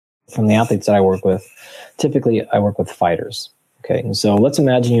from the athletes that I work with, typically I work with fighters. Okay, and so let's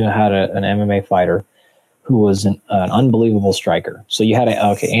imagine you had an MMA fighter who was an unbelievable striker. So you had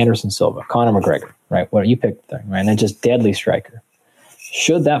Anderson Silva, Conor McGregor, right? What you picked there, right? And then just deadly striker.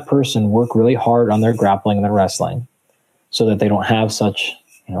 Should that person work really hard on their grappling and their wrestling so that they don't have such,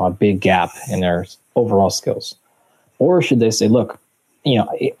 a big gap in their overall skills? Or should they say, look,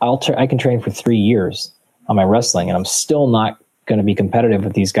 I can train for 3 years on my wrestling and I'm still not going to be competitive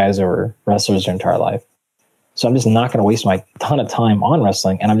with these guys that were wrestlers their entire life. So I'm just not going to waste my ton of time on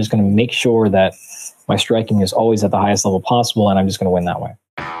wrestling, and I'm just going to make sure that my striking is always at the highest level possible, and I'm just going to win that way.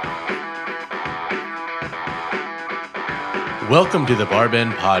 Welcome to the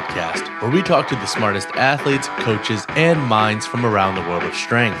Barbend Podcast, where we talk to the smartest athletes, coaches, and minds from around the world of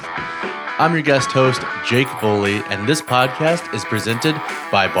strength. I'm your guest host, Jake Boly, and this podcast is presented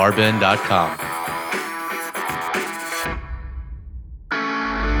by Barbend.com.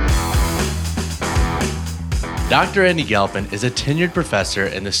 Dr. Andy Galpin is a tenured professor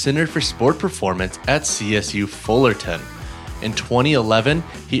in the Center for Sport Performance at CSU Fullerton. In 2011,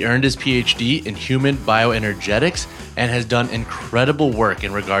 he earned his PhD in Human Bioenergetics and has done incredible work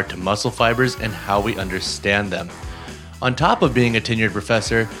in regard to muscle fibers and how we understand them. On top of being a tenured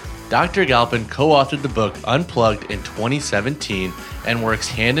professor, Dr. Galpin co-authored the book Unplugged in 2017 and works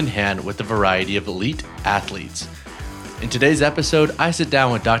hand in hand with a variety of elite athletes. In today's episode, I sit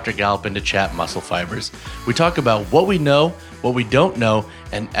down with Dr. Galpin to chat muscle fibers. We talk about what we know, what we don't know,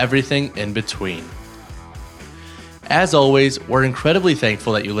 and everything in between. As always, we're incredibly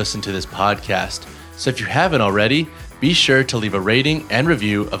thankful that you listen to this podcast. So if you haven't already, be sure to leave a rating and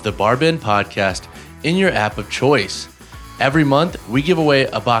review of the Barbend Podcast in your app of choice. Every month, we give away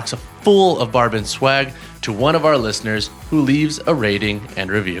a box full of Barbend swag to one of our listeners who leaves a rating and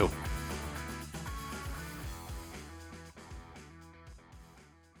review.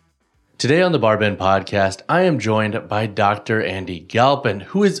 Today on the Barbend Podcast, I am joined by Dr. Andy Galpin,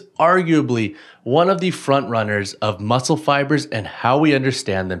 who is arguably one of the front runners of muscle fibers and how we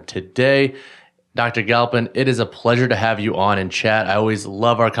understand them today. Dr. Galpin, it is a pleasure to have you on and chat. I always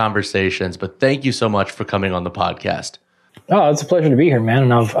love our conversations, but thank you so much for coming on the podcast. Oh, it's a pleasure to be here, man.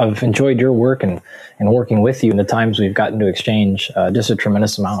 And I've enjoyed your work and working with you in the times we've gotten to exchange just a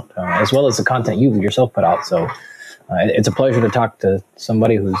tremendous amount, as well as the content you yourself put out. So it's a pleasure to talk to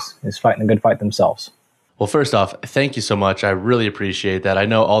somebody who's fighting a good fight themselves. Well, first off, thank you so much. I really appreciate that. I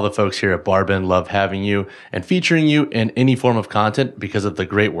know all the folks here at Barbend love having you and featuring you in any form of content because of the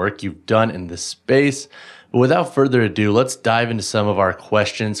great work you've done in this space. But without further ado, let's dive into some of our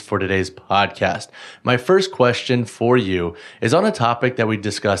questions for today's podcast. My first question for you is on a topic that we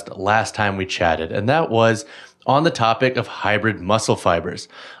discussed last time we chatted, and that was on the topic of hybrid muscle fibers.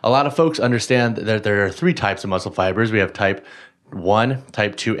 A lot of folks understand that there are 3 types of muscle fibers. We have type 1,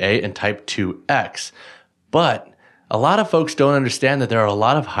 type 2A, and type 2X. But a lot of folks don't understand that there are a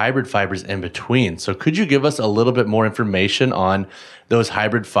lot of hybrid fibers in between. So could you give us a little bit more information on those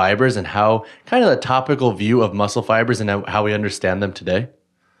hybrid fibers and how kind of the topical view of muscle fibers and how we understand them today?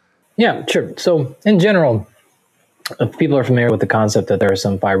 Yeah, sure. So in general, people are familiar with the concept that there are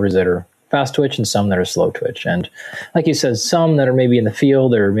some fibers that are fast twitch and some that are slow twitch. And like you said, some that are maybe in the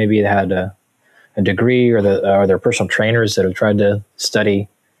field or maybe had a degree or they're personal trainers that have tried to study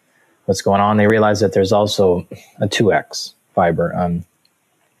what's going on. They realize that there's also a 2X fiber.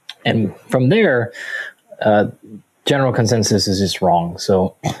 And from there, general consensus is just wrong.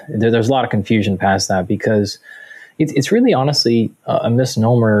 So there's a lot of confusion past that because it's really honestly a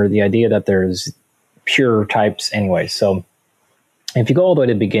misnomer, the idea that there's pure types anyway. So if you go all the way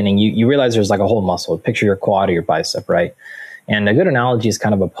to the beginning, you realize there's like a whole muscle. Picture your quad or your bicep, right? And a good analogy is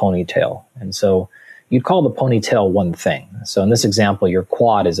kind of a ponytail. And so you'd call the ponytail one thing. So in this example, your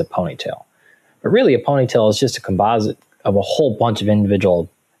quad is a ponytail. But really, a ponytail is just a composite of a whole bunch of individual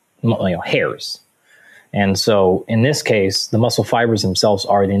hairs. And so in this case, the muscle fibers themselves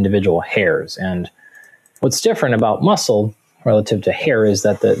are the individual hairs. And what's different about muscle relative to hair is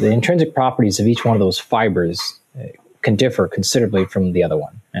that the intrinsic properties of each one of those fibers can differ considerably from the other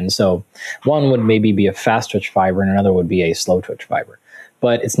one. And so one would maybe be a fast twitch fiber and another would be a slow twitch fiber.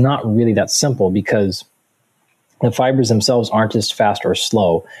 But it's not really that simple because the fibers themselves aren't just fast or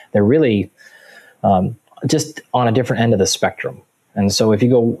slow. They're really just on a different end of the spectrum. And so if you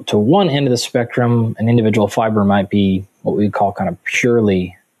go to one end of the spectrum, an individual fiber might be what we call kind of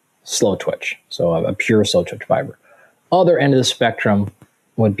purely slow twitch. So a pure slow twitch fiber. Other end of the spectrum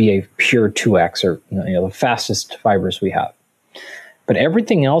would be a pure 2X or the fastest fibers we have. But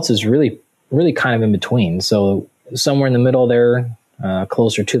everything else is really kind of in between. So somewhere in the middle there,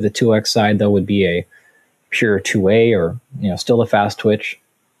 closer to the 2X side, though, would be a pure 2A or still a fast twitch.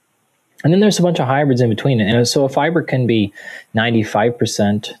 And then there's a bunch of hybrids in between. And so a fiber can be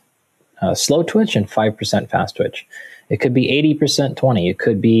 95% slow twitch and 5% fast twitch. It could be 80% 20. It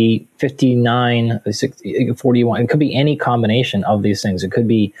could be 59, 60, 41. It could be any combination of these things. It could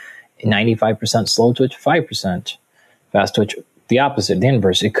be 95% slow twitch, 5% fast twitch. The opposite, the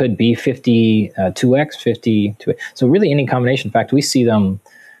inverse. It could be 52x, 52. So really any combination. In fact, we see them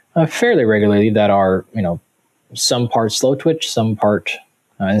fairly regularly that are, some part slow twitch, some part,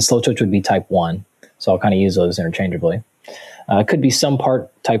 and slow twitch would be type 1. So I'll kind of use those interchangeably. It could be some part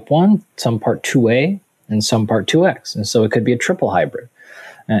type 1, some part 2A, and some part 2X. And so it could be a triple hybrid.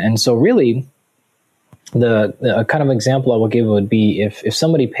 And so really, the kind of example I will give would be if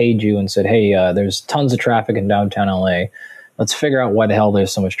somebody paid you and said, hey, there's tons of traffic in downtown LA. Let's figure out why the hell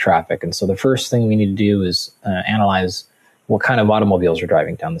there's so much traffic. And so the first thing we need to do is analyze what kind of automobiles are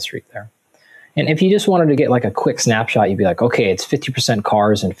driving down the street there. And if you just wanted to get like a quick snapshot, you'd be like, okay, it's 50%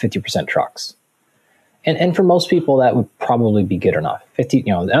 cars and 50% trucks. And for most people, that would probably be good enough. 50,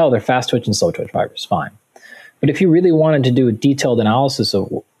 they're fast twitch and slow twitch fibers, fine. But if you really wanted to do a detailed analysis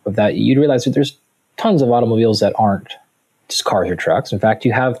of that, you'd realize that there's tons of automobiles that aren't just cars or trucks. In fact,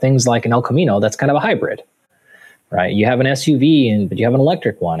 you have things like an El Camino that's kind of a hybrid, right? You have an SUV, but you have an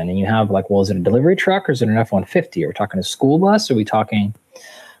electric one. And then you have is it a delivery truck or is it an F-150? Are we talking a school bus? Or are we talking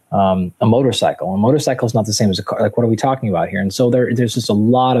a motorcycle? A motorcycle is not the same as a car. Like, what are we talking about here? And so there's just a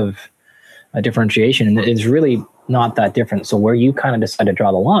lot of differentiation, and it's really not that different. So where you kind of decide to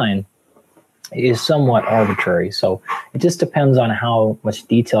draw the line is somewhat arbitrary. So it just depends on how much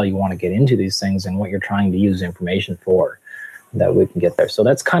detail you want to get into these things and what you're trying to use information for that we can get there. So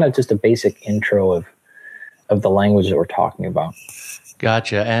that's kind of just a basic intro of the language that we're talking about.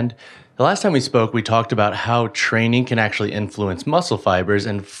 Gotcha. And the last time we spoke, we talked about how training can actually influence muscle fibers.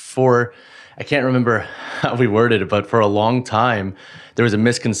 And I can't remember how we worded it, but for a long time, there was a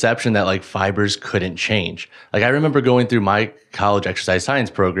misconception that like fibers couldn't change. Like I remember going through my college exercise science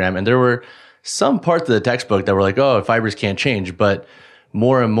program, and there were some parts of the textbook that were like, oh, fibers can't change. But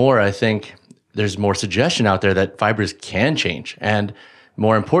more and more, I think there's more suggestion out there that fibers can change. And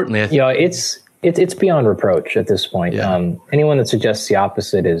more importantly, I think it's beyond reproach at this point. Yeah. Anyone that suggests the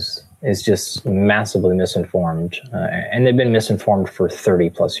opposite is just massively misinformed. And they've been misinformed for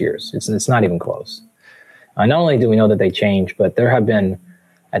 30 plus years. It's not even close. Not only do we know that they change, but there have been,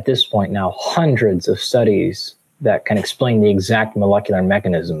 at this point now, hundreds of studies that can explain the exact molecular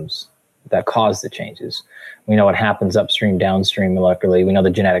mechanisms that cause the changes. We know what happens upstream, downstream molecularly. We know the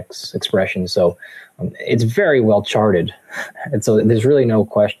genetics expression. So it's very well charted. And so there's really no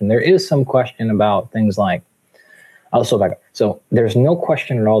question. There is some question about things like, so there's no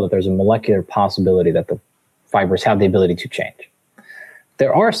question at all that there's a molecular possibility that the fibers have the ability to change.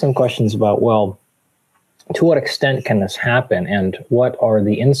 There are some questions about, well, to what extent can this happen, and what are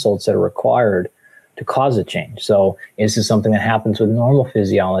the insults that are required to cause a change? So is this something that happens with normal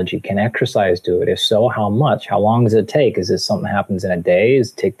physiology? Can exercise do it? If so, how much? How long does it take? Is this something that happens in a day?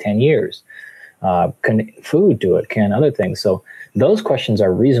 Does it take 10 years? Can food do it? Can other things? So those questions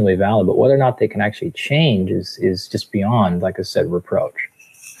are reasonably valid, but whether or not they can actually change is just beyond, like I said, reproach.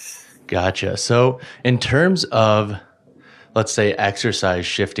 Gotcha. So in terms of, let's say, exercise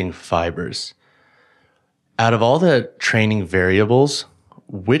shifting fibers, out of all the training variables,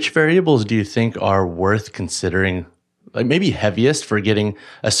 which variables do you think are worth considering, like maybe heaviest for getting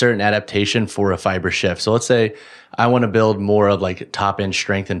a certain adaptation for a fiber shift? So let's say I want to build more of like top end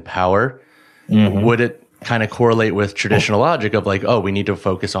strength and power. Mm-hmm. Would it kind of correlate with traditional logic of like, oh, we need to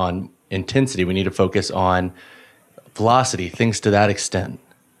focus on intensity, we need to focus on velocity, things to that extent?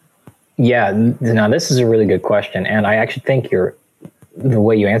 Yeah, now this is a really good question. And I actually think the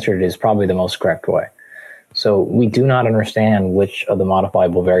way you answered it is probably the most correct way. So we do not understand which of the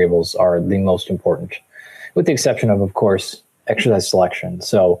modifiable variables are the most important, with the exception of course, exercise selection.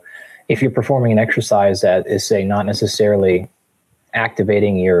 So if you're performing an exercise that is, say, not necessarily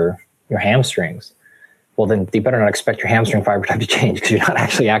activating your hamstrings, well, then you better not expect your hamstring fiber type to change because you're not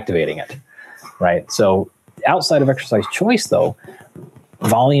actually activating it, right? So outside of exercise choice, though,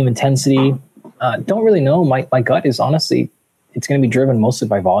 volume, intensity, don't really know. My gut is honestly, it's going to be driven mostly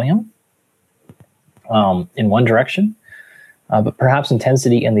by volume. In one direction, but perhaps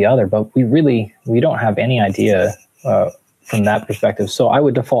intensity in the other. But we don't have any idea from that perspective. So I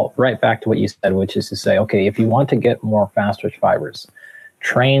would default right back to what you said, which is to say, okay, if you want to get more fast twitch fibers,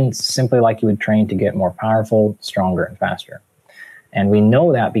 train simply like you would train to get more powerful, stronger, and faster. And we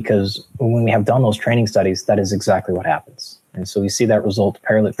know that because when we have done those training studies, that is exactly what happens. And so we see that result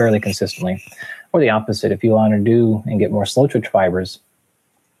fairly consistently. Or the opposite, if you want to do and get more slow twitch fibers,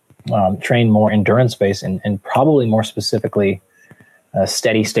 train more endurance based and probably more specifically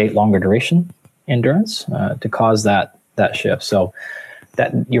steady state, longer duration endurance to cause that shift. So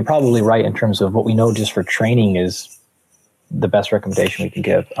that you're probably right in terms of what we know just for training is the best recommendation we can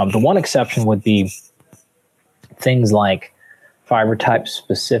give. The one exception would be things like fiber type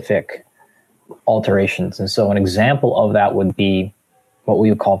specific alterations. And so an example of that would be what we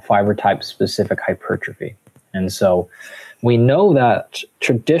would call fiber type specific hypertrophy. And so we know that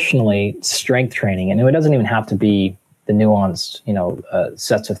traditionally strength training, and it doesn't even have to be the nuanced,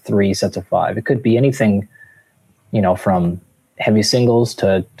 sets of 3, sets of 5. It could be anything, from heavy singles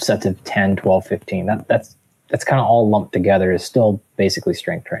to sets of 10, 12, 15. That's kind of all lumped together is still basically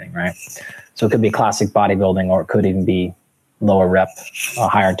strength training, right? So it could be classic bodybuilding, or it could even be lower rep,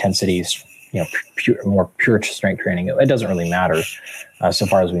 higher intensities, more pure strength training. It doesn't really matter so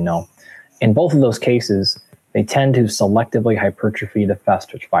far as we know. In both of those cases, they tend to selectively hypertrophy the fast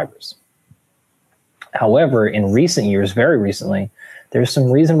twitch fibers. However, in recent years, very recently, there's some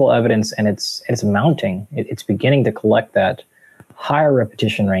reasonable evidence, and it's mounting. It's beginning to collect that higher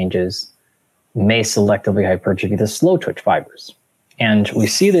repetition ranges may selectively hypertrophy the slow twitch fibers. And we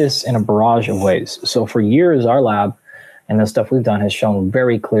see this in a barrage of ways. So for years, our lab and the stuff we've done has shown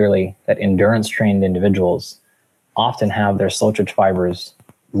very clearly that endurance-trained individuals often have their slow twitch fibers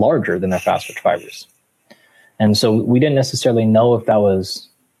larger than their fast twitch fibers. And so we didn't necessarily know if that was,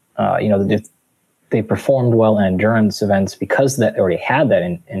 if they performed well in endurance events because that already had that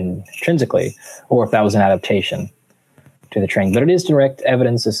intrinsically, or if that was an adaptation to the training. But it is direct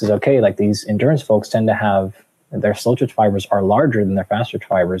evidence this is okay. Like these endurance folks tend to have their slow twitch fibers are larger than their fast twitch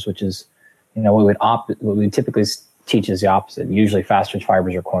fibers, which is, what we typically teach is the opposite. Usually fast twitch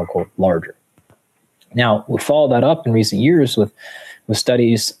fibers are quote unquote larger. Now we follow that up in recent years with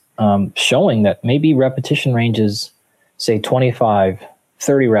studies showing that maybe repetition ranges, say 25,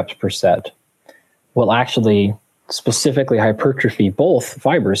 30 reps per set, will actually specifically hypertrophy both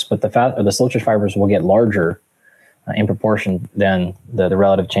fibers, but the slow twitch fibers will get larger in proportion than the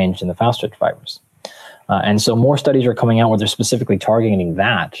relative change in the fast twitch fibers. And so more studies are coming out where they're specifically targeting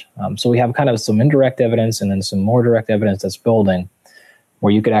that. So we have kind of some indirect evidence and then some more direct evidence that's building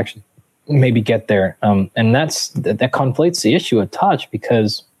where you could actually maybe get there. And that conflates the issue a touch,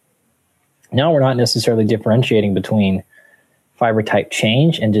 because now we're not necessarily differentiating between fiber type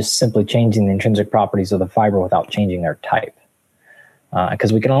change and just simply changing the intrinsic properties of the fiber without changing their type.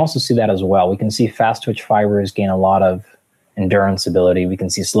 Because we can also see that as well. We can see fast twitch fibers gain a lot of endurance ability. We can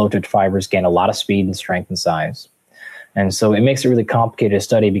see slow twitch fibers gain a lot of speed and strength and size. And so it makes it really complicated to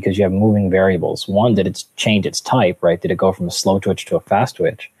study because you have moving variables. One, did it change its type, right? Did it go from a slow twitch to a fast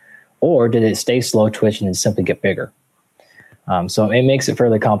twitch? Or did it stay slow twitch and then simply get bigger? So it makes it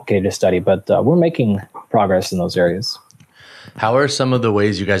fairly complicated to study, but we're making progress in those areas. How are some of the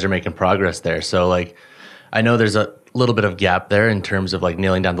ways you guys are making progress there? So I know there's a little bit of gap there in terms of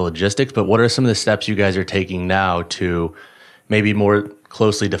nailing down the logistics, but what are some of the steps you guys are taking now to maybe more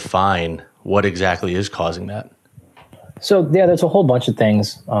closely define what exactly is causing that? So yeah, there's a whole bunch of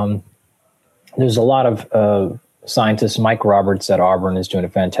things. There's a lot of scientists. Mike Roberts at Auburn is doing a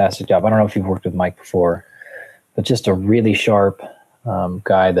fantastic job. I don't know if you've worked with Mike before, but just a really sharp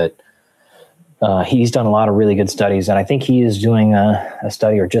guy that he's done a lot of really good studies. And I think he is doing a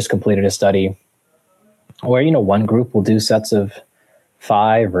study or just completed a study where, one group will do sets of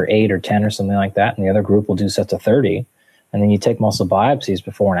 5 or 8 or 10 or something like that. And the other group will do sets of 30. And then you take muscle biopsies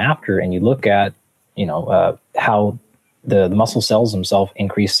before and after, and you look at, how the muscle cells themselves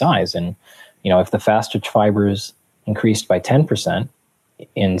increase size. And, if the fast twitch fibers increased by 10%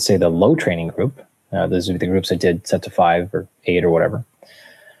 in, say, the low training group, those are the groups that did sets of 5 or 8 or whatever.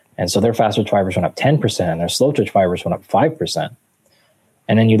 And so their fast twitch fibers went up 10% and their slow twitch fibers went up 5%.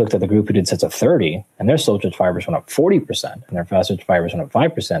 And then you looked at the group who did sets of 30 and their slow twitch fibers went up 40% and their fast twitch fibers went up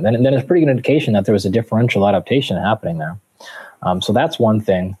 5%. Then it's a pretty good indication that there was a differential adaptation happening there. So that's one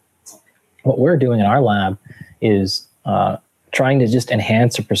thing. What we're doing in our lab is trying to just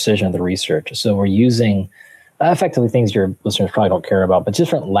enhance the precision of the research. So we're using effectively things your listeners probably don't care about, but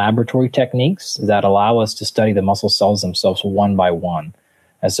different laboratory techniques that allow us to study the muscle cells themselves one by one,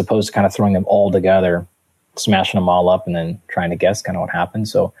 as opposed to kind of throwing them all together, smashing them all up, and then trying to guess kind of what happened.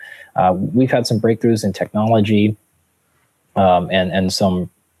 So we've had some breakthroughs in technology and some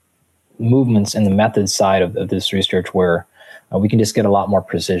movements in the method side of this research where we can just get a lot more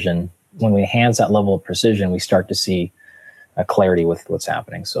precision. When we enhance that level of precision, we start to see clarity with what's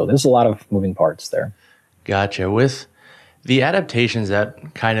happening. So there's a lot of moving parts there. Gotcha. With the adaptations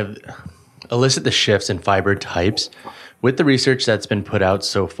that kind of elicit the shifts in fiber types, with the research that's been put out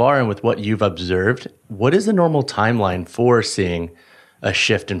so far and with what you've observed, what is the normal timeline for seeing a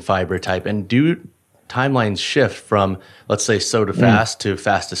shift in fiber type? And do timelines shift from, let's say, slow to fast to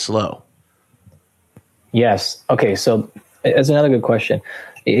fast to slow? Yes. Okay. So that's another good question.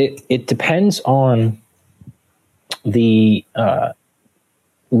 It depends on the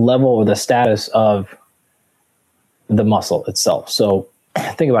level or the status of the muscle itself. So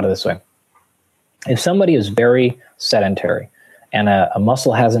think about it this way. If somebody is very sedentary and a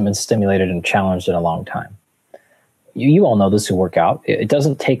muscle hasn't been stimulated and challenged in a long time, you all know this who work out, it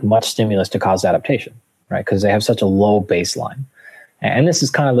doesn't take much stimulus to cause adaptation, right? Because they have such a low baseline. And this is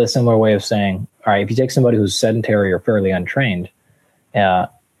kind of the similar way of saying, all right, if you take somebody who's sedentary or fairly untrained,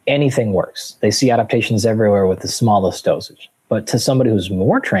 anything works. They see adaptations everywhere with the smallest dosage. But to somebody who's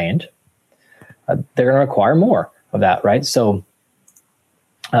more trained, they're going to require more of that, right? So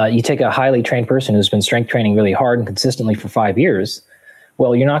you take a highly trained person who's been strength training really hard and consistently for 5 years,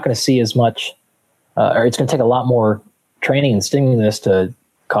 well, you're not going to see as much, or it's going to take a lot more training and stimulus to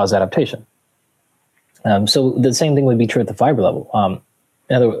cause adaptation. So the same thing would be true at the fiber level.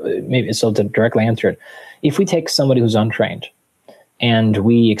 So to directly answer it, if we take somebody who's untrained and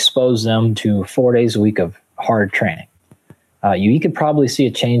we expose them to 4 days a week of hard training, you could probably see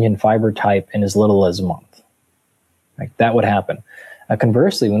a change in fiber type in as little as a month. Like that would happen.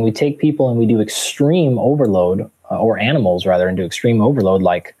 Conversely, when we take people and we do extreme overload, or animals rather, and do extreme overload,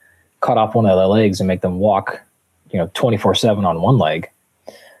 like cut off one of their legs and make them walk, 24/7 on one leg,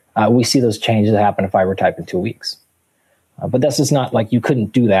 we see those changes happen in fiber type in 2 weeks. But that's just not like you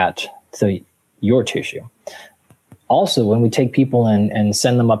couldn't do that to your tissue. Also, when we take people and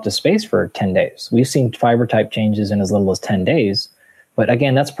send them up to space for 10 days, we've seen fiber type changes in as little as 10 days. But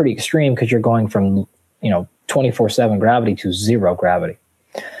again, that's pretty extreme because you're going from, 24/7 gravity to zero gravity.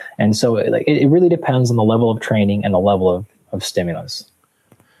 And so it really depends on the level of training and the level of stimulus.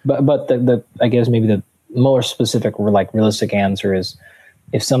 But the I guess maybe the more specific or realistic answer is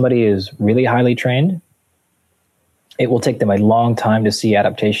if somebody is really highly trained, it will take them a long time to see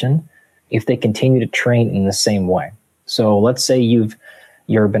adaptation if they continue to train in the same way. So let's say you've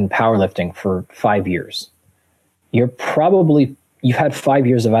been powerlifting for 5 years. You've had 5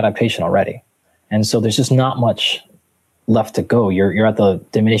 years of adaptation already. And so there's just not much left to go. You're at the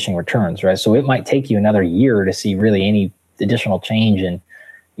diminishing returns, right? So it might take you another year to see really any additional change, and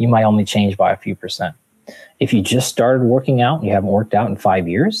you might only change by a few percent. If you just started working out and you haven't worked out in 5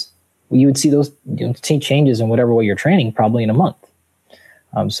 years, you would see changes in whatever way you're training probably in a month.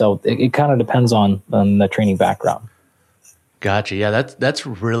 So it kind of depends on the training background. Gotcha. Yeah, that's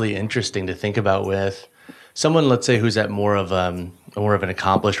really interesting to think about with someone, let's say, who's at more of an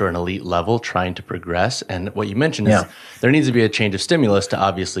accomplished or an elite level trying to progress. And what you mentioned is there needs to be a change of stimulus to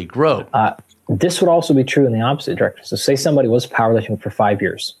obviously grow. This would also be true in the opposite direction. So say somebody was powerlifting for 5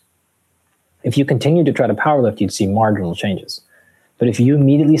 years. If you continue to try to powerlift, you'd see marginal changes. But if you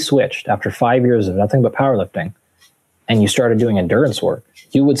immediately switched after 5 years of nothing but powerlifting and you started doing endurance work,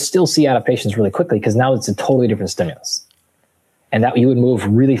 you would still see adaptations really quickly because now it's a totally different stimulus. And that you would move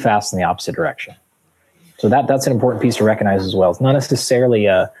really fast in the opposite direction. So that's an important piece to recognize as well. It's not necessarily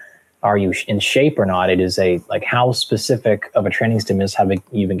are you in shape or not. It is how specific of a training stimulus have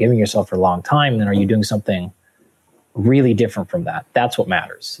you been giving yourself for a long time, and then are you doing something really different from that? That's what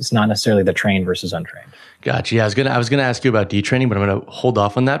matters. It's not necessarily the trained versus untrained. Gotcha. Yeah, I was gonna ask you about detraining, but I'm gonna hold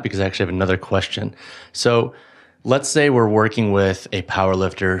off on that because I actually have another question. So let's say we're working with a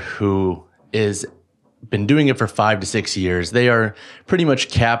powerlifter who is been doing it for 5 to 6 years. They are pretty much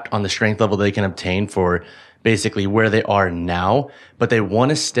capped on the strength level they can obtain for basically where they are now, but they want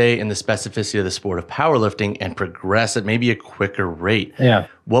to stay in the specificity of the sport of powerlifting and progress at maybe a quicker rate. Yeah.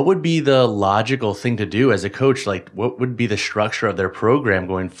 What would be the logical thing to do as a coach? Like, what would be the structure of their program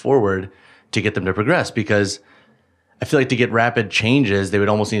going forward to get them to progress? Because I feel like to get rapid changes, they would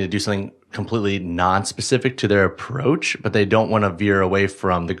almost need to do something completely non-specific to their approach, but they don't want to veer away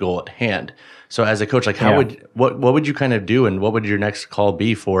from the goal at hand. So as a coach, what would you kind of do, and what would your next call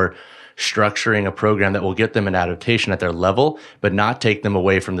be for structuring a program that will get them an adaptation at their level, but not take them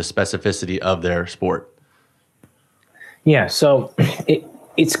away from the specificity of their sport? Yeah, so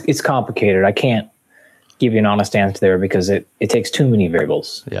it's complicated. I can't give you an honest answer there because it takes too many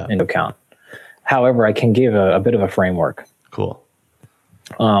variables into account. However, I can give a bit of a framework. Cool.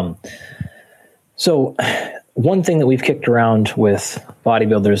 So one thing that we've kicked around with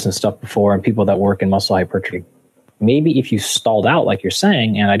bodybuilders and stuff before, and people that work in muscle hypertrophy, maybe if you stalled out, like you're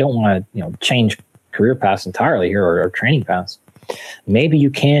saying, and I don't want to change career paths entirely here or training paths, maybe you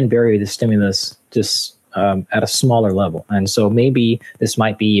can vary the stimulus just at a smaller level. And so maybe this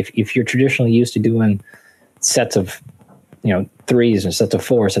might be if you're traditionally used to doing sets of threes and sets of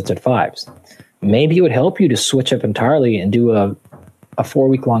fours, sets of fives, maybe it would help you to switch up entirely and do a 4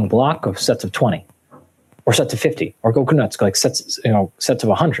 week long block of sets of 20 or sets of 50, or go nuts, like sets of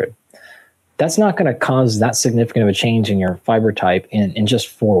 100. That's not going to cause that significant of a change in your fiber type in just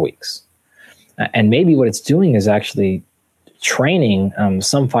 4 weeks. And maybe what it's doing is actually training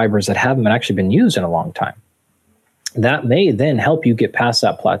some fibers that haven't actually been used in a long time. That may then help you get past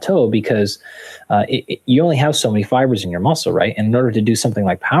that plateau, because you only have so many fibers in your muscle, right? And in order to do something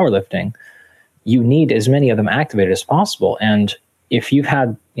like powerlifting, you need as many of them activated as possible. And if you've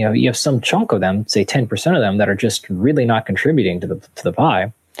had, you have some chunk of them, say 10% of them, that are just really not contributing to the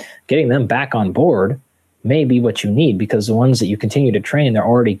pie, getting them back on board may be what you need, because the ones that you continue to train, they're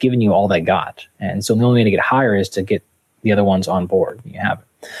already giving you all they got. And so the only way to get higher is to get the other ones on board. You have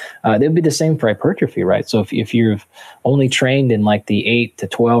it. It would be the same for hypertrophy, right? So if you've only trained in like the 8 to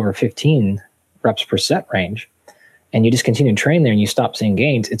 12 or 15 reps per set range, and you just continue to train there and you stop seeing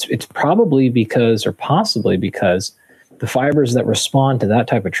gains, it's probably because, or possibly because, the fibers that respond to that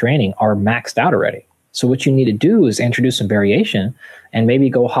type of training are maxed out already. So what you need to do is introduce some variation and maybe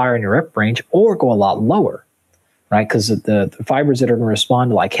go higher in your rep range, or go a lot lower, right? Because the fibers that are going to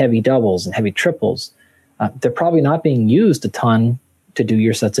respond to like heavy doubles and heavy triples, they're probably not being used a ton to do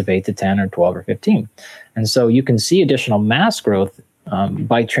your sets of 8 to 10 or 12 or 15. And so you can see additional mass growth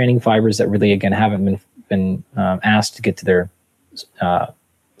by training fibers that really, again, haven't been asked to get to their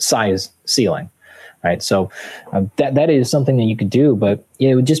size ceiling, right? So that is something that you could do, but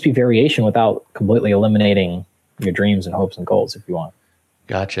it would just be variation without completely eliminating your dreams and hopes and goals if you want.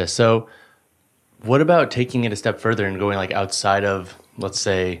 Gotcha. So what about taking it a step further and going like outside of, let's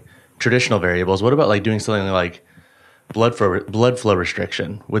say, traditional variables? What about like doing something like blood flow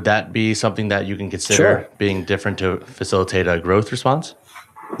restriction? Would that be something that you can consider being different to facilitate a growth response?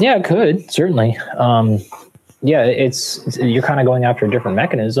 Yeah, it could, certainly. It's you're kind of going after a different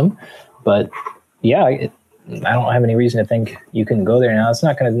mechanism, but I don't have any reason to think you can go there now. It's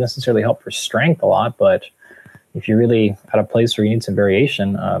not going to necessarily help for strength a lot, but if you're really at a place where you need some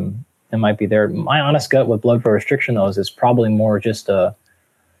variation, it might be there. My honest gut with blood flow restriction, though, is probably more just a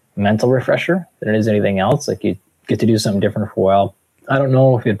mental refresher than it is anything else. Like, you get to do something different for a while. I don't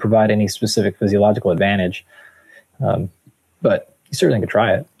know if it'd provide any specific physiological advantage, but you certainly could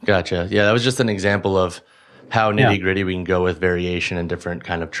try it. Gotcha. Yeah, that was just an example of how nitty-gritty we can go with variation and different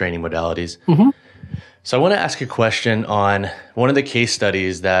kind of training modalities. Mm-hmm. So I want to ask a question on one of the case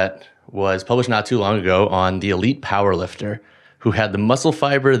studies that was published not too long ago on the elite powerlifter who had the muscle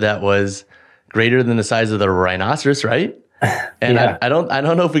fiber that was greater than the size of the rhinoceros, right? And I don't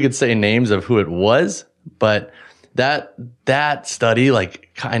know if we could say names of who it was, but that study like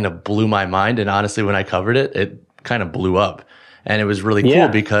kind of blew my mind. And honestly, when I covered it, it kind of blew up. And it was really cool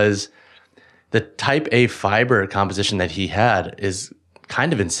because the type A fiber composition that he had is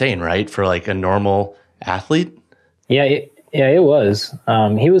kind of insane, right? For like a normal athlete. Yeah, it was.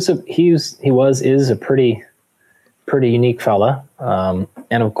 Is a pretty unique fella.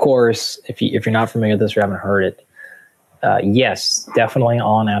 And of course, if you're not familiar with this or haven't heard it, yes, definitely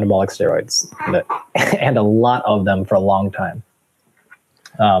on anabolic steroids, and a lot of them for a long time.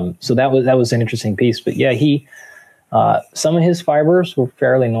 So that was an interesting piece. But yeah, he some of his fibers were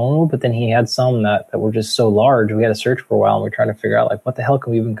fairly normal, but then he had some that were just so large. We had to search for a while, and we were trying to figure out like what the hell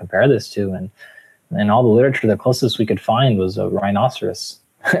can we even compare this to, and all the literature, the closest we could find was a rhinoceros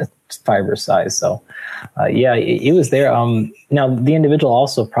fiber size. So it was there. Now the individual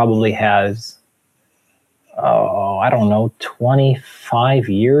also probably has 25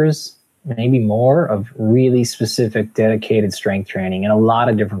 years, maybe more, of really specific dedicated strength training in a lot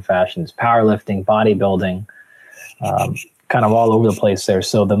of different fashions, powerlifting, bodybuilding, kind of all over the place there.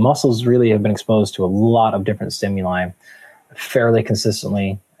 So the muscles really have been exposed to a lot of different stimuli fairly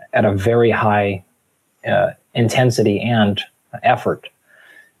consistently at a very high intensity and effort,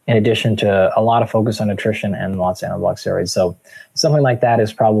 in addition to a lot of focus on nutrition and lots of anabolic steroids. So something like that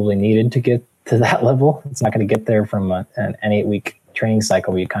is probably needed to get to that level. It's not going to get there from an 8-week training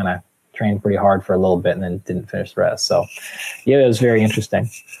cycle where you kind of trained pretty hard for a little bit and then didn't finish the rest. So yeah, it was very interesting.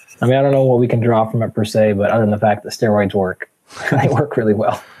 I mean, I don't know what we can draw from it per se, but other than the fact that steroids work, they work really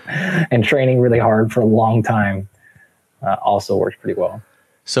well. And training really hard for a long time also works pretty well.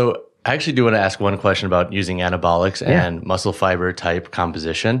 So I actually do want to ask one question about using anabolics and muscle fiber type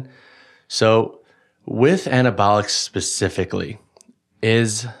composition. So with anabolics specifically,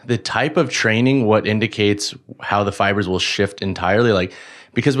 is the type of training what indicates how the fibers will shift entirely? Like,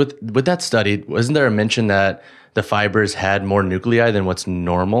 because with that study, wasn't there a mention that the fibers had more nuclei than what's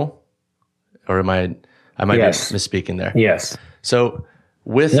normal? Or I might be misspeaking there. Yes. So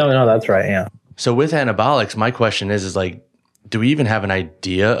with No, that's right. Yeah. So with anabolics, my question is like, do we even have an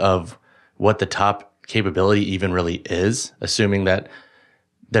idea of what the top capability even really is, assuming that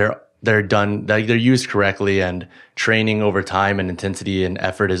they're they're done, like they're used correctly, and training over time and intensity and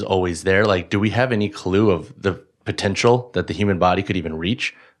effort is always there. Like, do we have any clue of the potential that the human body could even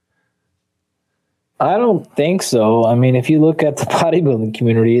reach? I don't think so. I mean, if you look at the bodybuilding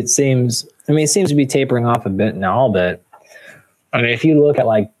community, it seems to be tapering off a bit now, but I mean, if you look at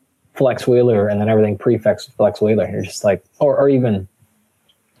like Flex Wheeler and then everything prefix Flex Wheeler, you're just like, or even,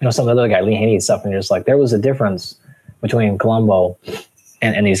 some of the other guy, Lee Haney stuff, and you're just like, there was a difference between Columbo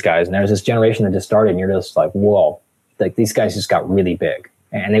and these guys. And there's this generation that just started, and you're just like, whoa, like these guys just got really big,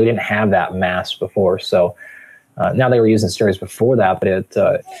 and they didn't have that mass before. So now they were using steroids before that,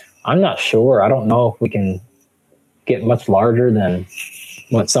 but I'm not sure. I don't know if we can get much larger than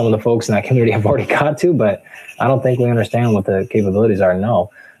what some of the folks in that community have already got to, but I don't think we understand what the capabilities are.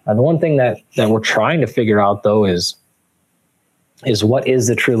 No. The one thing that we're trying to figure out, though, is what is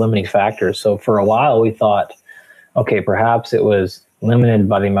the true limiting factor. So for a while, we thought, okay, perhaps it was limited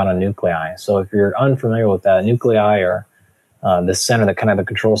by the amount of nuclei. So if you're unfamiliar with that, nuclei are the center, the kind of the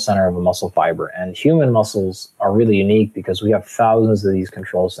control center of a muscle fiber. And human muscles are really unique because we have thousands of these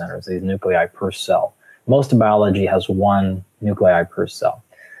control centers, these nuclei per cell. Most of biology has one nuclei per cell.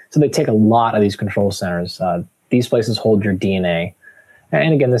 So they take a lot of these control centers. These places hold your DNA.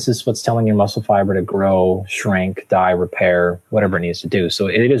 And again, this is what's telling your muscle fiber to grow, shrink, die, repair, whatever it needs to do. So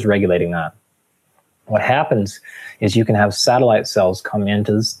it is regulating that. What happens is you can have satellite cells come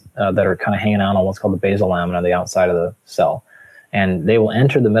into this, that are kind of hanging out on what's called the basal lamina, the outside of the cell. And they will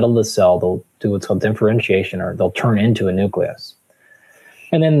enter the middle of the cell. They'll do what's called differentiation, or they'll turn into a nucleus.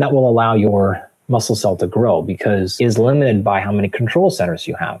 And then that will allow your muscle cell to grow because it is limited by how many control centers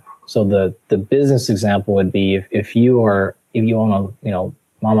you have. So the business example would be if you own a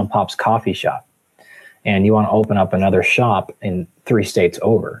mom and pop's coffee shop and you want to open up another shop in 3 states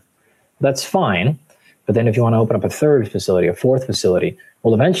over, that's fine. But then if you want to open up a third facility, a fourth facility,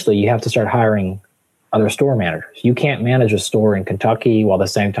 well, eventually you have to start hiring other store managers. You can't manage a store in Kentucky while at the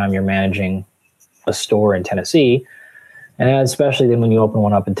same time you're managing a store in Tennessee, and especially then when you open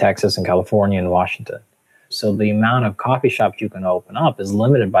one up in Texas and California and Washington. So the amount of coffee shops you can open up is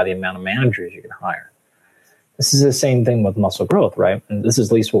limited by the amount of managers you can hire. This is the same thing with muscle growth, right? And this is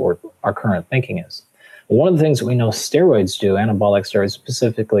at least what our current thinking is. One of the things that we know steroids do, anabolic steroids,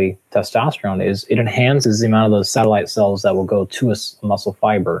 specifically testosterone, is it enhances the amount of those satellite cells that will go to a muscle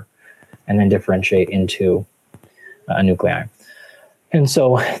fiber and then differentiate into a nuclei. And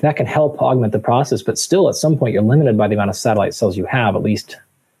so that can help augment the process, but still at some point you're limited by the amount of satellite cells you have, at least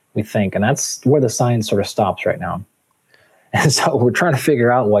we think. And that's where the science sort of stops right now. And so we're trying to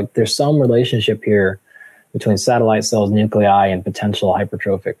figure out, like, there's some relationship here between satellite cells, nuclei, and potential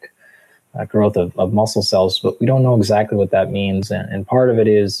hypertrophic growth of muscle cells, but we don't know exactly what that means. And part of it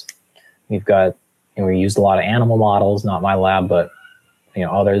is we used a lot of animal models, not my lab, but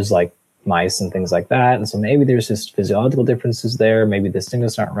others like mice and things like that. And so maybe there's just physiological differences there. Maybe the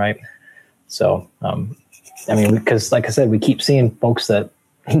stimulus aren't right. So, because like I said, we keep seeing folks that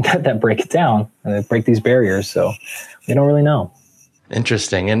break it down and they break these barriers. So we don't really know.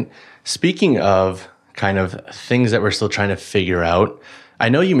 Interesting. And speaking of kind of things that we're still trying to figure out, I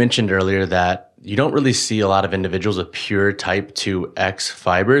know you mentioned earlier that you don't really see a lot of individuals with pure type 2X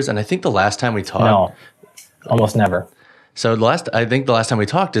fibers. And I think the last time we talked... No, almost never. So I think the last time we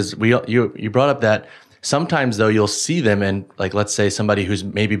talked is you brought up that sometimes though you'll see them in, like, let's say somebody who's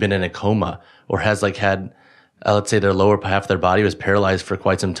maybe been in a coma or has had let's say their lower half of their body was paralyzed for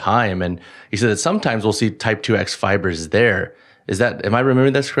quite some time. And you said that sometimes we'll see type 2X fibers there. Am I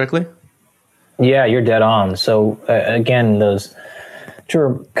remembering this correctly? Yeah, you're dead on. So again,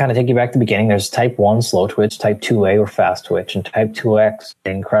 to kind of take you back to the beginning, there's type 1 slow twitch, type 2A or fast twitch, and type 2X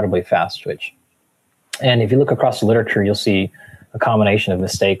incredibly fast twitch. And if you look across the literature, you'll see a combination of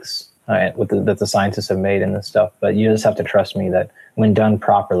mistakes that the scientists have made in this stuff. But you just have to trust me that when done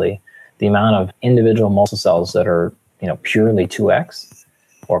properly, the amount of individual muscle cells that are purely 2X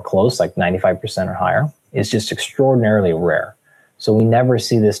or close, like 95% or higher, is just extraordinarily rare. So we never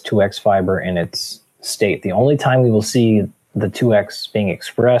see this 2X fiber in its state. The only time we will see the 2X being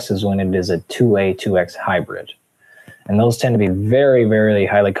expressed is when it is a 2A, 2X hybrid. And those tend to be very, very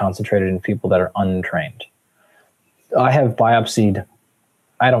highly concentrated in people that are untrained. I have biopsied,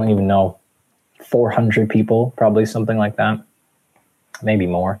 I don't even know, 400 people, probably something like that, maybe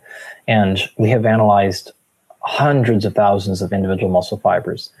more. And we have analyzed hundreds of thousands of individual muscle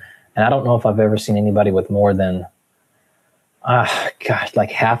fibers. And I don't know if I've ever seen anybody with more than, like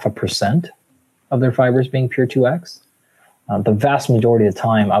 0.5% of their fibers being pure 2X. The vast majority of the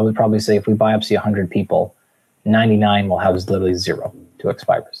time, I would probably say if we biopsy 100 people, 99 will have literally 0 2X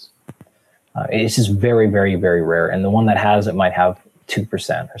fibers. It's just very, very, very rare. And the one that has it might have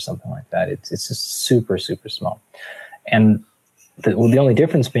 2% or something like that. It's just super, super small. And the only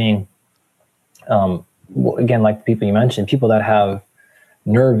difference being, again, like the people you mentioned, people that have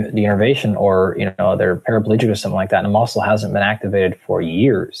nerve denervation or, they're paraplegic or something like that, and the muscle hasn't been activated for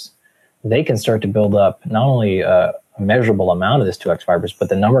years, they can start to build up not only a measurable amount of this 2X fibers, but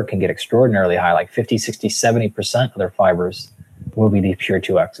the number can get extraordinarily high, like 50, 60, 70% of their fibers will be the pure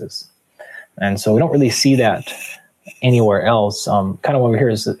 2Xs. And so we don't really see that anywhere else. Kind of over here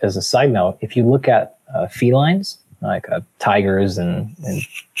as a side note, if you look at felines, like tigers and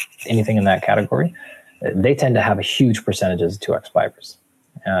anything in that category, they tend to have a huge percentages of 2X fibers.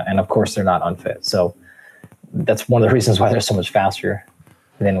 And of course, they're not unfit. So that's one of the reasons why they're so much faster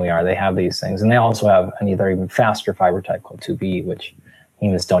than we are. They have these things. And they also have an even faster fiber type called 2B, which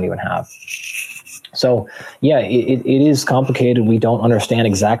humans don't even have. So yeah, it is complicated. We don't understand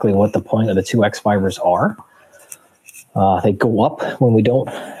exactly what the point of the 2X fibers are. They go up when we don't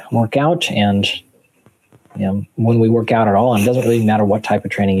work out, and when we work out at all, and it doesn't really matter what type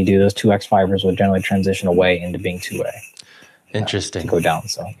of training you do, those 2X fibers will generally transition away into being 2A. Interesting. Go down.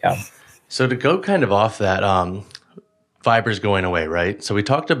 So, yeah. So to go kind of off that, fibers going away, right? So we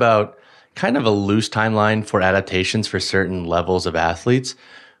talked about kind of a loose timeline for adaptations for certain levels of athletes.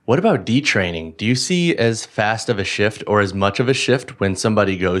 What about detraining? Do you see as fast of a shift or as much of a shift when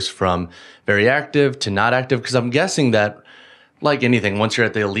somebody goes from very active to not active? Because I'm guessing that, like anything, once you're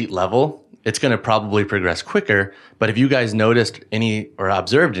at the elite level, it's going to probably progress quicker. But if you guys noticed any or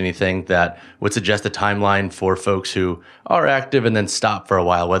observed anything that would suggest a timeline for folks who are active and then stop for a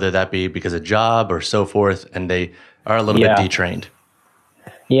while, whether that be because of job or so forth, and they are a little bit detrained.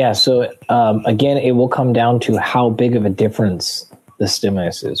 Yeah. So again, it will come down to how big of a difference the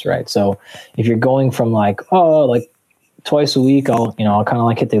stimulus is, right? So if you're going from like twice a week, I'll kind of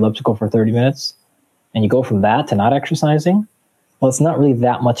like hit the elliptical for 30 minutes, and you go from that to not exercising, well, it's not really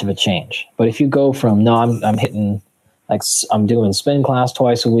that much of a change. But if you go from, I'm hitting, like I'm doing spin class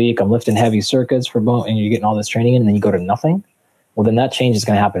twice a week, I'm lifting heavy circuits for bone, and you're getting all this training in, and then you go to nothing, well, then that change is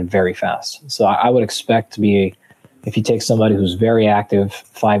going to happen very fast. So I would expect to be, if you take somebody who's very active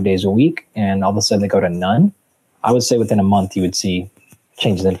 5 days a week and all of a sudden they go to none, I would say within a month you would see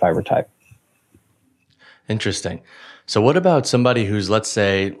changes in fiber type. Interesting. So what about somebody who's, let's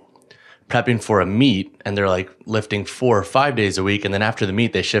say, prepping for a meet and they're like lifting 4 or 5 days a week, and then after the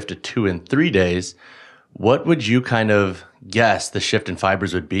meet they shift to 2 and 3 days? What would you kind of guess the shift in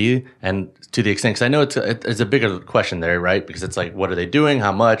fibers would be? And to the extent, because I know it's a bigger question there, right? Because it's like, what are they doing?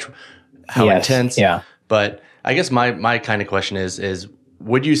 How much? How intense? Yeah. But I guess my kind of question is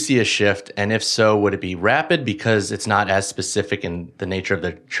would you see a shift? And if so, would it be rapid because it's not as specific in the nature of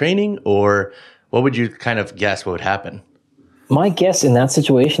the training? Or what would you kind of guess what would happen? My guess in that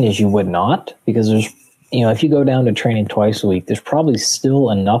situation is you would not, because there's, if you go down to training twice a week, there's probably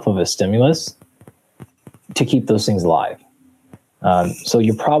still enough of a stimulus to keep those things alive. So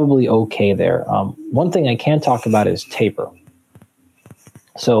you're probably okay there. One thing I can talk about is taper.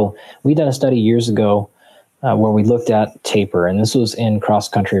 So we done a study years ago where we looked at taper, and this was in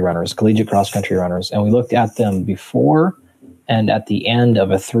cross-country runners, collegiate cross-country runners, and we looked at them before and at the end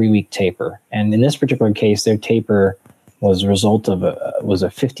of a 3-week taper. And in this particular case, their taper was a result of was a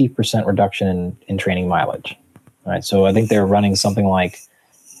 50% reduction in training mileage. All right, so I think they were running something like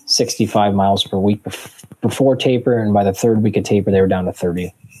 65 miles per week before taper, and by the 3rd week of taper, they were down to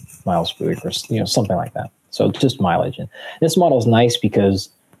 30 miles per week, or something like that. So just mileage. And this model is nice because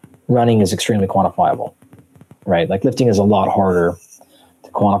running is extremely quantifiable, right? Like lifting is a lot harder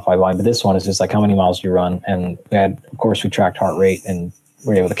to quantify by, but this one is just like how many miles do you run? And we tracked heart rate, and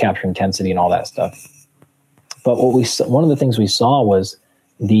we were able to capture intensity and all that stuff. But one of the things we saw was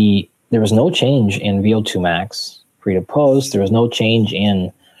there was no change in VO2 max pre to post. There was no change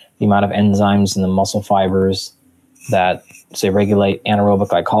in the amount of enzymes in the muscle fibers that, say, regulate anaerobic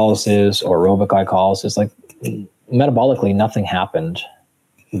glycolysis or aerobic glycolysis. Like metabolically, nothing happened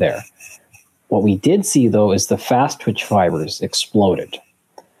there. What we did see, though, is the fast twitch fibers exploded.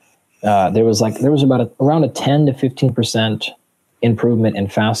 There was about around a 10 to 15% improvement in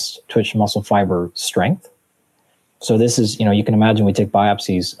fast twitch muscle fiber strength. So this is, you can imagine we take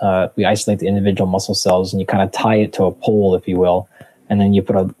biopsies, we isolate the individual muscle cells, and you kind of tie it to a pole, if you will, and then you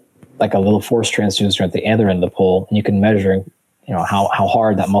put a little force transducer at the other end of the pole, and you can measure, how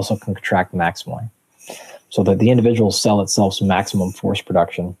hard that muscle can contract maximally. So that the individual cell itself's maximum force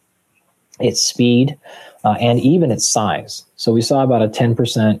production, its speed, and even its size. So we saw about a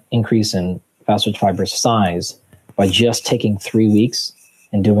 10% increase in fast twitch fiber size by just taking 3 weeks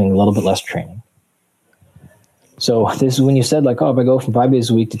and doing a little bit less training. So this is when you said, like, if I go from 5 days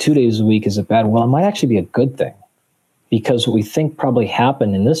a week to 2 days a week, is it bad? Well, it might actually be a good thing, because what we think probably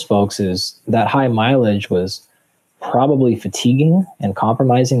happened in this, folks, is that high mileage was probably fatiguing and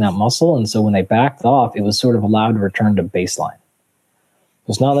compromising that muscle. And so when they backed off, it was sort of allowed to return to baseline.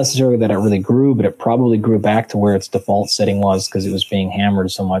 It's not necessarily that it really grew, but it probably grew back to where its default setting was because it was being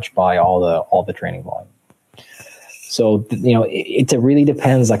hammered so much by all the training volume. So, it really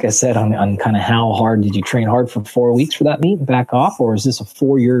depends, like I said, on kind of how hard did you train hard for 4 weeks for that meet and back off, or is this a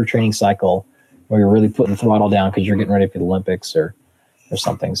 4-year training cycle where you're really putting the throttle down because you're getting ready for the Olympics or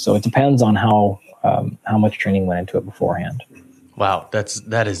something. So it depends on how much training went into it beforehand. Wow,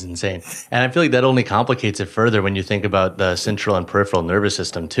 that is insane. And I feel like that only complicates it further when you think about the central and peripheral nervous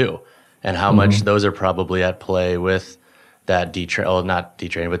system too, and how much those are probably at play with that not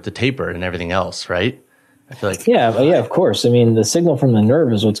detraining, but the taper and everything else, right? I feel like yeah, of course. I mean, the signal from the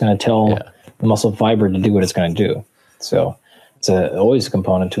nerve is what's going to tell the muscle fiber to do what it's going to do. So it's always a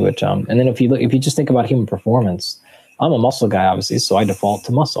component to it. And then if you just think about human performance, I'm a muscle guy, obviously, so I default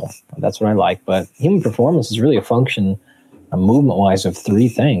to muscle. That's what I like. But human performance is really a function, movement-wise, of 3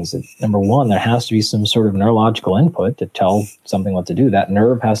 things. Number one, there has to be some sort of neurological input to tell something what to do. That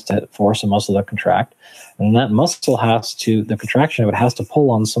nerve has to force a muscle to contract, and that muscle the contraction of it has to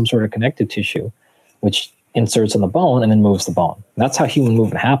pull on some sort of connective tissue, which inserts in the bone and then moves the bone. And that's how human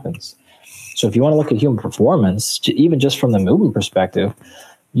movement happens. So if you want to look at human performance, even just from the movement perspective,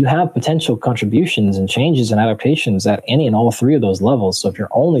 you have potential contributions and changes and adaptations at any and all 3 of those levels. So if you're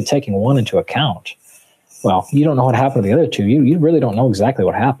only taking one into account, well, you don't know what happened to the other 2. You really don't know exactly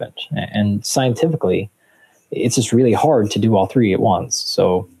what happened. And scientifically, it's just really hard to do all 3 at once.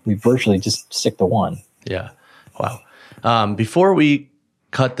 So we virtually just stick to one. Yeah. Wow. Before we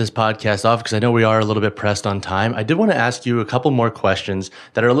cut this podcast off, because I know we are a little bit pressed on time, I did want to ask you a couple more questions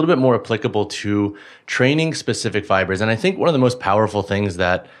that are a little bit more applicable to training specific fibers. And I think one of the most powerful things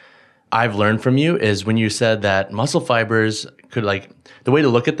that I've learned from you is when you said that muscle fibers could, the way to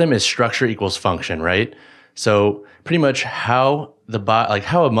look at them is structure equals function, right? So pretty much how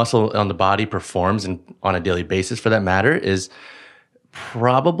how a muscle on the body performs on a daily basis, for that matter, is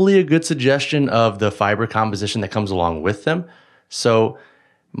probably a good suggestion of the fiber composition that comes along with them. So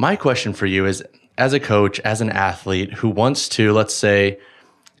my question for you is, as a coach, as an athlete who wants to, let's say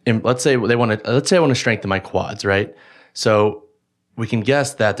I want to strengthen my quads, right? So we can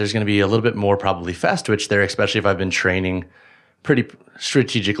guess that there's going to be a little bit more probably fast twitch there, especially if I've been training pretty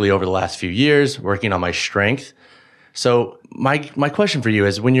strategically over the last few years, working on my strength. So my question for you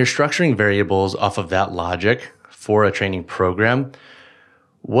is, when you're structuring variables off of that logic for a training program,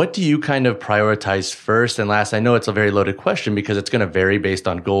 what do you kind of prioritize first and last? I know it's a very loaded question because it's going to vary based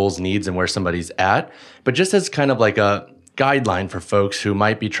on goals, needs, and where somebody's at. But just as kind of like a guideline for folks who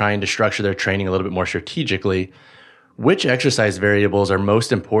might be trying to structure their training a little bit more strategically, which exercise variables are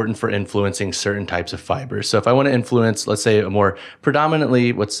most important for influencing certain types of fibers? So if I want to influence, let's say, a more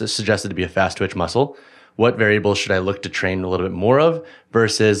predominantly what's suggested to be a fast twitch muscle, what variables should I look to train a little bit more of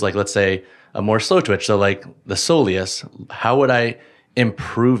versus, let's say, a more slow twitch? So like the soleus, how would I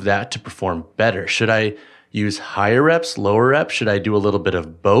improve that to perform better? Should I use higher reps, lower reps? Should I do a little bit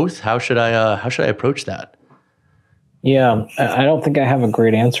of both? How should I approach that? Yeah, I don't think I have a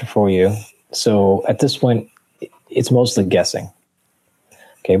great answer for you. So at this point, it's mostly guessing.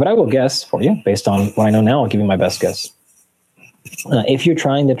 Okay, but I will guess for you based on what I know now. I'll give you my best guess. If you're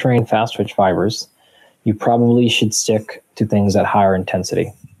trying to train fast twitch fibers, you probably should stick to things at higher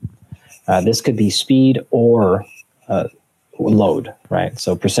intensity. This could be speed or load, right?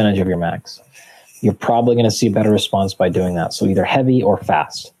 So percentage of your max. You're probably going to see a better response by doing that. So either heavy or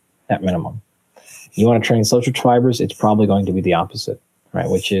fast at minimum. You want to train slow twitch fibers, it's probably going to be the opposite, right?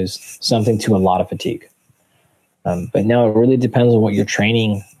 Which is something to a lot of fatigue. But now it really depends on what you're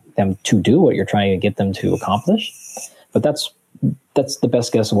training them to do, what you're trying to get them to accomplish. But that's the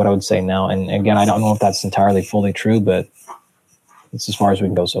best guess of what I would say now. And again, I don't know if that's entirely fully true, but it's as far as we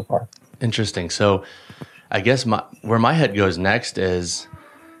can go so far. Interesting. So I guess where my head goes next is,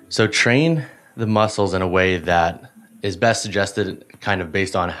 so train the muscles in a way that is best suggested kind of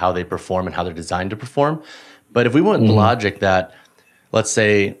based on how they perform and how they're designed to perform. But if we want the logic that, let's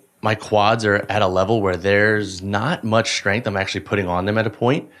say my quads are at a level where there's not much strength I'm actually putting on them at a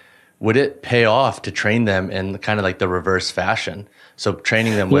point, would it pay off to train them in kind of like the reverse fashion? So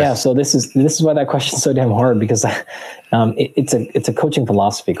training them with... Yeah, so this is why that question is so damn hard, because it's a coaching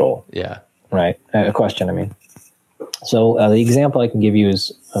philosophy goal. Yeah. Right. A question, I mean. So the example I can give you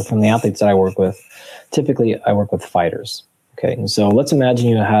is from the athletes that I work with. Typically, I work with fighters. Okay. And so let's imagine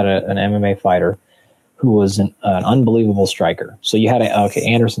you had an MMA fighter who was an unbelievable striker. So you had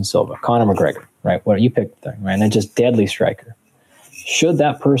Anderson Silva, Conor McGregor, right? What you picked there, right? And then just deadly striker. Should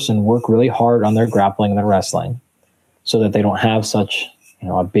that person work really hard on their grappling and their wrestling so that they don't have such,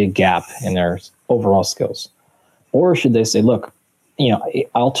 a big gap in their overall skills? Or should they say, look,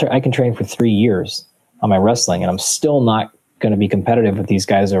 I can train for 3 years on my wrestling, and I'm still not going to be competitive with these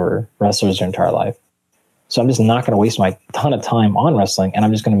guys who are wrestlers their entire life. So I'm just not going to waste my ton of time on wrestling, and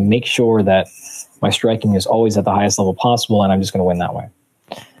I'm just going to make sure that my striking is always at the highest level possible, and I'm just going to win that way.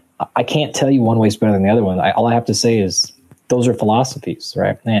 I can't tell you one way is better than the other one. All I have to say is those are philosophies,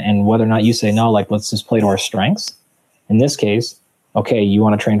 right? And whether or not you say, no, like, let's just play to our strengths. In this case, okay, you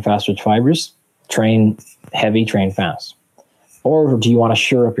want to train fast twitch fibers, train heavy, train fast. Or do you want to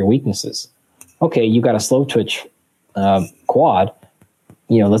shore up your weaknesses? Okay, you got a slow twitch quad,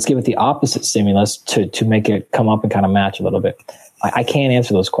 let's give it the opposite stimulus to make it come up and kind of match a little bit. I can't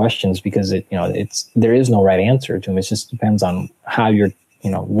answer those questions because there is no right answer to them. It just depends on how you're,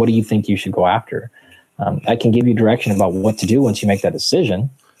 what do you think you should go after? I can give you direction about what to do once you make that decision.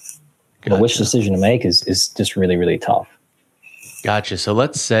 Gotcha. But which decision to make is just really, really tough. Gotcha. So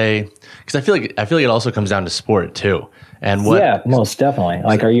let's say, because I feel like it also comes down to sport too. And yeah, most definitely.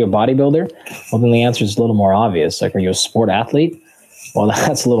 Like, are you a bodybuilder? Well, then the answer is a little more obvious. Like, are you a sport athlete? Well,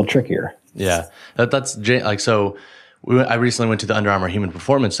 that's a little trickier. Yeah, that's like, so I recently went to the Under Armour Human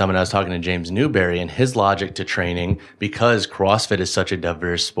Performance Summit. I was talking to James Newberry, and his logic to training, because CrossFit is such a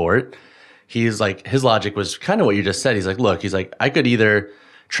diverse sport, his logic was kind of what you just said. He's like, I could either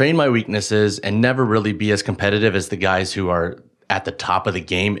train my weaknesses and never really be as competitive as the guys who are at the top of the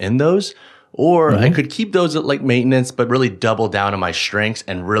game in those, or I could keep those at like maintenance, but really double down on my strengths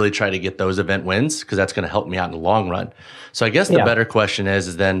and really try to get those event wins, because that's going to help me out in the long run. So I guess the better question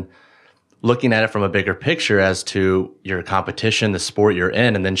is then looking at it from a bigger picture as to your competition, the sport you're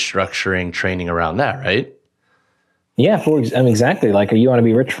in, and then structuring training around that, right? Yeah, exactly. Like, you want to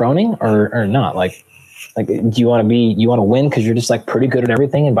be Rich Froning or not? Like, do you want to win because you're just like pretty good at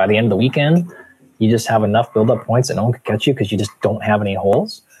everything, and by the end of the weekend, you just have enough build-up points that no one can catch you because you just don't have any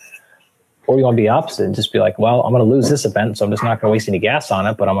holes? Or you want to be opposite and just be like, well, I'm going to lose this event, so I'm just not going to waste any gas on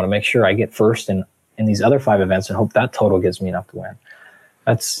it, but I'm going to make sure I get first in these other 5 events and hope that total gives me enough to win.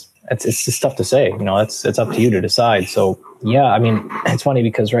 It's just tough to say. It's up to you to decide. So yeah, I mean, it's funny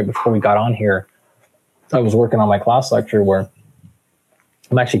because right before we got on here, I was working on my class lecture where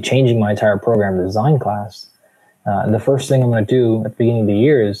I'm actually changing my entire program to design class. And the first thing I'm going to do at the beginning of the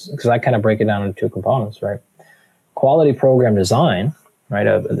year is, because I kind of break it down into 2 components, right? Quality program design,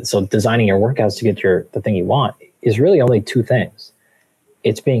 right? So designing your workouts to get the thing you want is really only 2 things.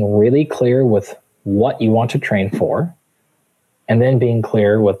 It's being really clear with what you want to train for, and then being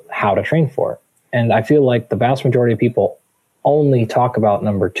clear with how to train for it. And I feel like the vast majority of people only talk about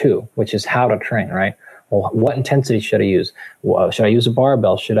number 2, which is how to train, right? Well, what intensity should I use? Should I use a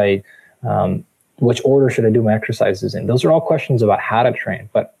barbell? Which order should I do my exercises in? Those are all questions about how to train.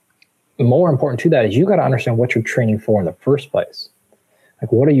 But more important to that is you got to understand what you're training for in the first place.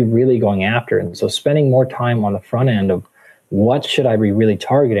 Like, what are you really going after? And so spending more time on the front end of what should I be really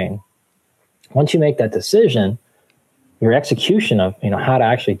targeting? Once you make that decision, your execution of how to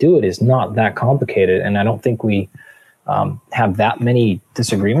actually do it is not that complicated. And I don't think we have that many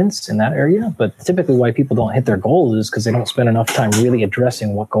disagreements in that area. But typically why people don't hit their goals is because they don't spend enough time really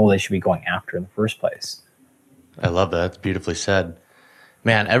addressing what goal they should be going after in the first place. I love that. That's beautifully said.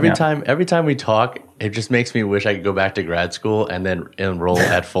 Man, every time we talk, it just makes me wish I could go back to grad school and then enroll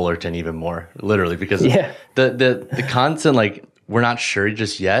at Fullerton even more, literally, because the constant, like, we're not sure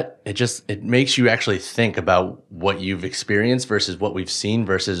just yet. It makes you actually think about what you've experienced versus what we've seen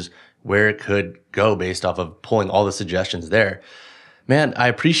versus where it could go based off of pulling all the suggestions there. Man, I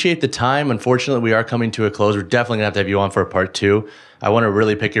appreciate the time. Unfortunately, we are coming to a close. We're definitely going to have you on for a part 2. I want to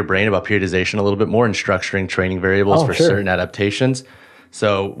really pick your brain about periodization a little bit more and structuring training variables for certain adaptations.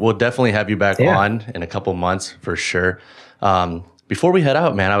 So we'll definitely have you back on in a couple months for sure. Before we head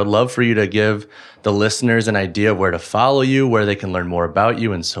out, man, I would love for you to give the listeners an idea of where to follow you, where they can learn more about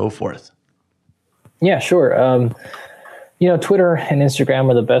you, and so forth. Yeah, sure. Twitter and Instagram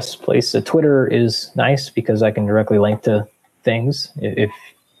are the best place. Twitter is nice because I can directly link to things. If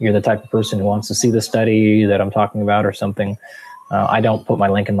you're the type of person who wants to see the study that I'm talking about or something, I don't put my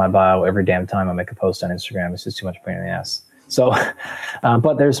link in my bio every damn time I make a post on Instagram. It's just too much pain in the ass. So,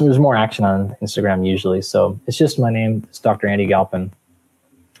 but there's more action on Instagram usually. So it's just my name. It's Dr. Andy Galpin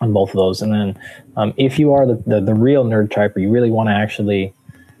on both of those. And then if you are the real nerd type, or you really want to actually,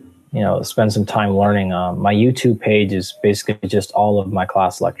 spend some time learning, my YouTube page is basically just all of my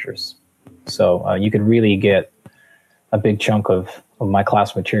class lectures. So you could really get a big chunk of my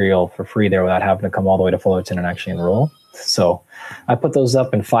class material for free there without having to come all the way to Fullerton and actually enroll. So I put those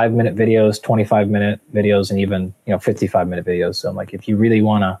up in 5-minute videos, 25-minute videos, and even 55-minute videos. So I'm like, if you really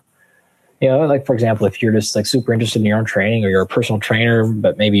want to Like for example, if you're just like super interested in your own training, or you're a personal trainer,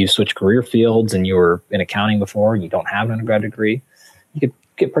 but maybe you switch career fields and you were in accounting before and you don't have an undergrad degree, you could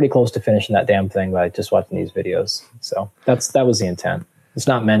get pretty close to finishing that damn thing by just watching these videos. So that was the intent. It's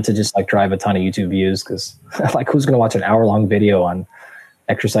not meant to just like drive a ton of YouTube views, because like who's going to watch an hour-long video on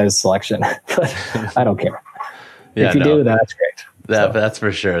exercise selection? But I don't care. If you do, that's great. That's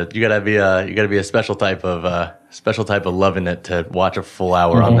for sure. You gotta be a special type of loving it to watch a full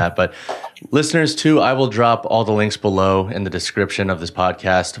hour on that. But listeners too, I will drop all the links below in the description of this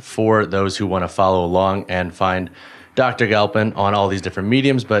podcast for those who want to follow along and find Dr. Galpin on all these different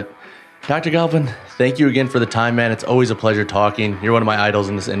mediums. But Dr. Galpin, thank you again for the time, man. It's always a pleasure talking. You're one of my idols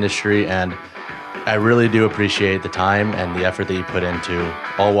in this industry, and I really do appreciate the time and the effort that you put into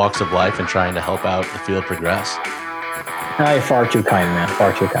all walks of life and trying to help out the field progress. You're far too kind, man.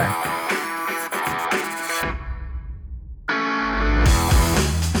 Far too kind.